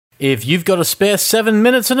If you've got a spare 7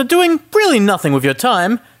 minutes and are doing really nothing with your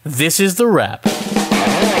time, this is the wrap.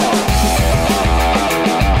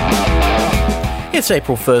 It's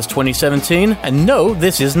April 1st, 2017, and no,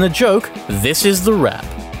 this isn't a joke, this is the wrap.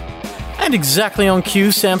 And exactly on cue,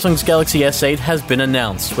 Samsung's Galaxy S8 has been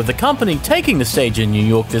announced, with the company taking the stage in New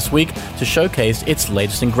York this week to showcase its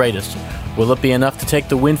latest and greatest. Will it be enough to take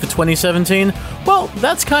the win for 2017? Well,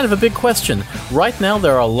 that's kind of a big question. Right now,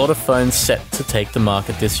 there are a lot of phones set to take the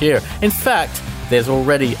market this year. In fact, there's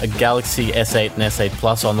already a Galaxy S8 and S8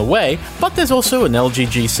 Plus on the way, but there's also an LG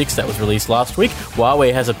G6 that was released last week.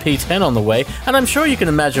 Huawei has a P10 on the way, and I'm sure you can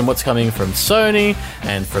imagine what's coming from Sony,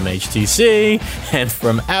 and from HTC, and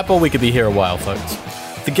from Apple. We could be here a while, folks.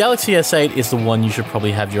 The Galaxy S8 is the one you should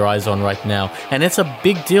probably have your eyes on right now, and it's a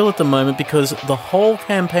big deal at the moment because the whole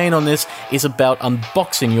campaign on this is about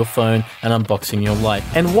unboxing your phone and unboxing your life.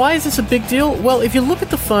 And why is this a big deal? Well, if you look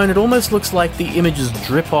at the phone, it almost looks like the images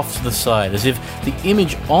drip off to the side, as if the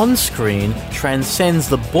image on screen transcends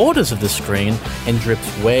the borders of the screen and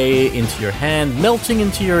drips way into your hand, melting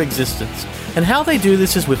into your existence. And how they do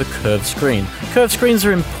this is with a curved screen. Curved screens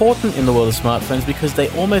are important in the world of smartphones because they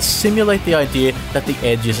almost simulate the idea that the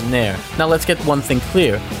edge isn't there. Now let's get one thing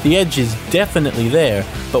clear. The edge is definitely there,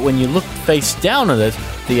 but when you look face down at it,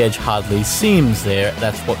 the edge hardly seems there.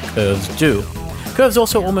 That's what curves do. Curves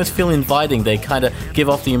also almost feel inviting. They kind of give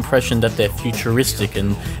off the impression that they're futuristic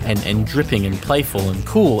and dripping and playful and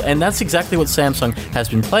cool, and that's exactly what Samsung has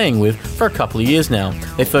been playing with for a couple of years now.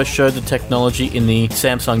 They first showed the technology in the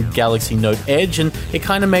Samsung Galaxy Note Edge, and it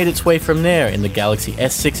kind of made its way from there in the Galaxy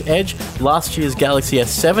S6 Edge. Last year's Galaxy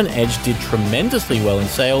S7 Edge did tremendously well in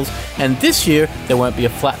sales, and this year there won't be a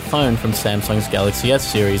flat phone from Samsung's Galaxy S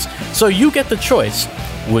series. So you get the choice.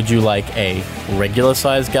 Would you like a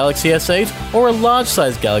regular-sized Galaxy S8 or a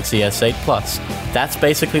large-sized Galaxy S8 Plus? That's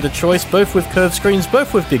basically the choice, both with curved screens,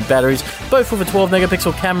 both with big batteries, both with a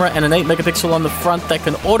 12-megapixel camera and an 8-megapixel on the front that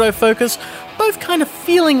can autofocus, both kind of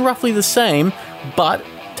feeling roughly the same, but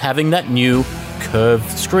having that new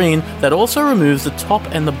curved screen that also removes the top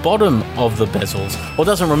and the bottom of the bezels, or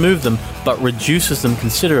doesn't remove them, but reduces them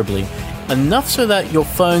considerably. Enough so that your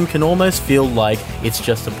phone can almost feel like it's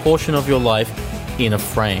just a portion of your life in a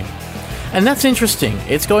frame. And that's interesting.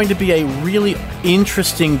 It's going to be a really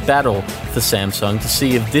interesting battle for Samsung to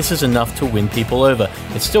see if this is enough to win people over.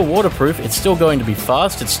 It's still waterproof, it's still going to be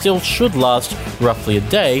fast, it still should last roughly a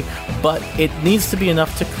day, but it needs to be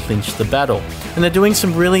enough to clinch the battle. And they're doing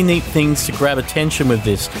some really neat things to grab attention with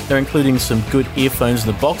this. They're including some good earphones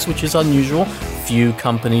in the box, which is unusual. Few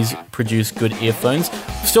companies produce good earphones.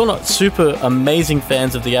 Still not super amazing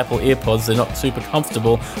fans of the Apple AirPods. They're not super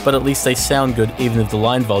comfortable, but at least they sound good even if the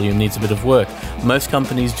line volume needs a bit of work. Most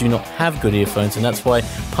companies do not have good earphones, and that's why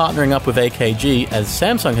partnering up with AKG, as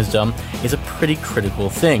Samsung has done, is a pretty critical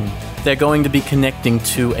thing. They're going to be connecting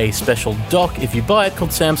to a special dock if you buy it called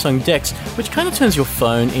Samsung DeX, which kind of turns your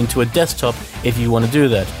phone into a desktop if you want to do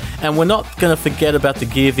that. And we're not going to forget about the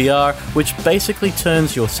Gear VR, which basically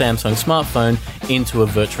turns your Samsung smartphone into a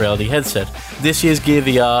virtual reality headset. This year's Gear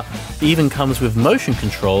VR even comes with motion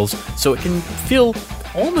controls, so it can feel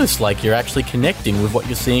almost like you're actually connecting with what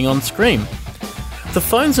you're seeing on screen. The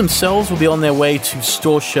phones themselves will be on their way to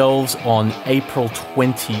store shelves on April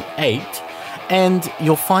 28, and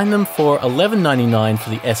you'll find them for $11.99 for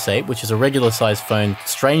the S8, which is a regular-sized phone,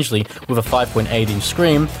 strangely, with a 5.8-inch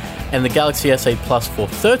screen, and the Galaxy S8 Plus for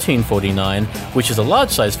 $13.49, which is a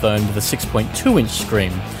large-sized phone with a 6.2-inch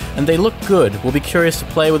screen. And they look good. We'll be curious to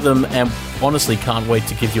play with them, and honestly can't wait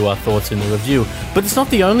to give you our thoughts in the review. But it's not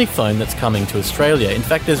the only phone that's coming to Australia. In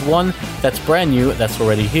fact, there's one that's brand new that's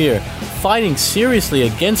already here. Fighting seriously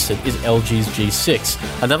against it is LG's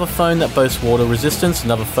G6, another phone that boasts water resistance,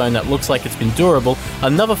 another phone that looks like it's been durable,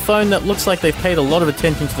 another phone that looks like they've paid a lot of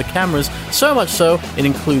attention to the cameras, so much so it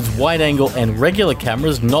includes wide-angle and regular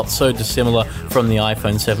cameras, not so dissimilar from the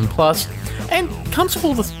iPhone 7 Plus, and comes with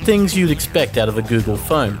all the things you'd expect out of a Google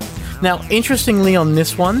phone. Now, interestingly on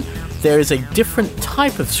this one, there is a different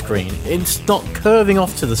type of screen. It's not curving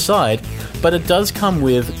off to the side, but it does come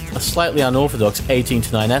with a slightly unorthodox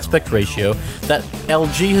 18:9 aspect ratio that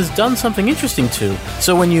LG has done something interesting to.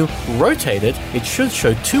 So when you rotate it, it should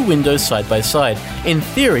show two windows side by side, in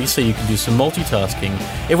theory, so you can do some multitasking.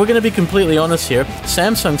 If we're going to be completely honest here,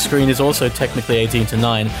 Samsung's screen is also technically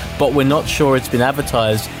 18:9, but we're not sure it's been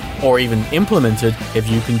advertised or even implemented if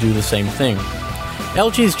you can do the same thing.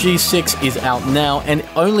 LG's G6 is out now and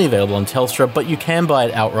only available on Telstra, but you can buy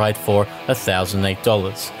it outright for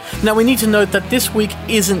 $1,008. Now we need to note that this week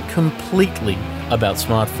isn't completely about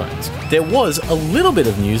smartphones. There was a little bit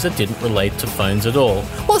of news that didn't relate to phones at all.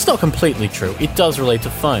 Well, it's not completely true. It does relate to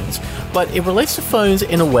phones, but it relates to phones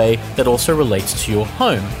in a way that also relates to your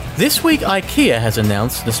home. This week, IKEA has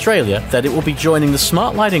announced in Australia that it will be joining the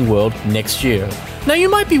smart lighting world next year. Now, you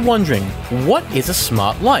might be wondering, what is a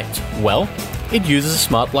smart light? Well, it uses a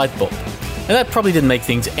smart light bulb. And that probably didn't make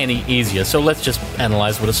things any easier, so let's just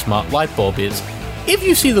analyze what a smart light bulb is. If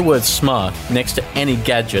you see the word smart next to any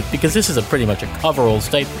gadget, because this is pretty much a coverall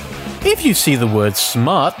statement, if you see the word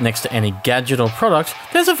smart next to any gadget or product,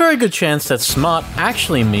 there's a very good chance that smart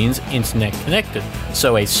actually means internet connected.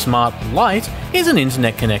 So a smart light is an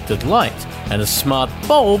internet connected light, and a smart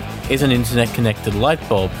bulb is an internet connected light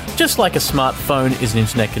bulb, just like a smartphone is an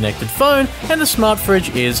internet connected phone, and a smart fridge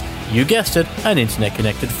is, you guessed it, an internet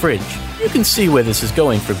connected fridge. You can see where this is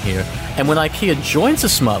going from here. And when IKEA joins the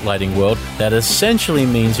smart lighting world, that essentially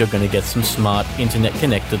means you're going to get some smart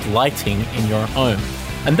internet-connected lighting in your home.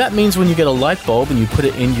 And that means when you get a light bulb and you put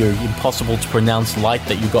it in your impossible-to-pronounce light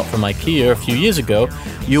that you got from IKEA a few years ago,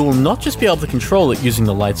 you will not just be able to control it using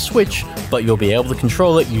the light switch, but you'll be able to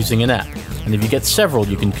control it using an app. And if you get several,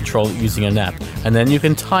 you can control it using an app. And then you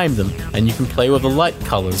can time them, and you can play with the light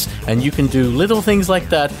colors, and you can do little things like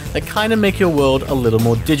that that kind of make your world a little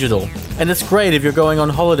more digital. And it's great if you're going on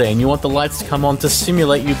holiday and you want the lights to come on to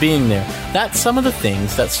simulate you being there. That's some of the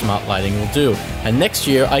things that smart lighting will do. And next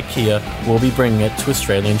year, IKEA will be bringing it to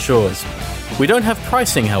Australian shores. We don't have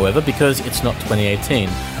pricing, however, because it's not 2018.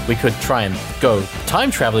 We could try and go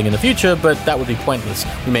time traveling in the future, but that would be pointless.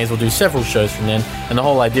 We may as well do several shows from then, and the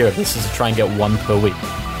whole idea of this is to try and get one per week.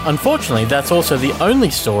 Unfortunately, that's also the only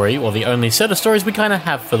story, or the only set of stories we kind of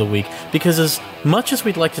have for the week, because as much as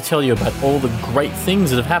we'd like to tell you about all the great things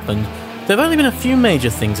that have happened, there have only been a few major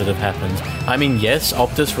things that have happened. I mean, yes,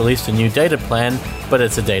 Optus released a new data plan, but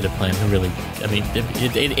it's a data plan.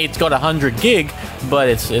 It's got 100 gig, but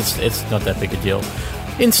it's not that big a deal.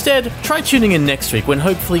 Instead, try tuning in next week when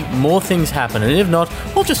hopefully more things happen, and if not,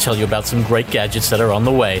 we'll just tell you about some great gadgets that are on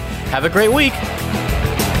the way. Have a great week!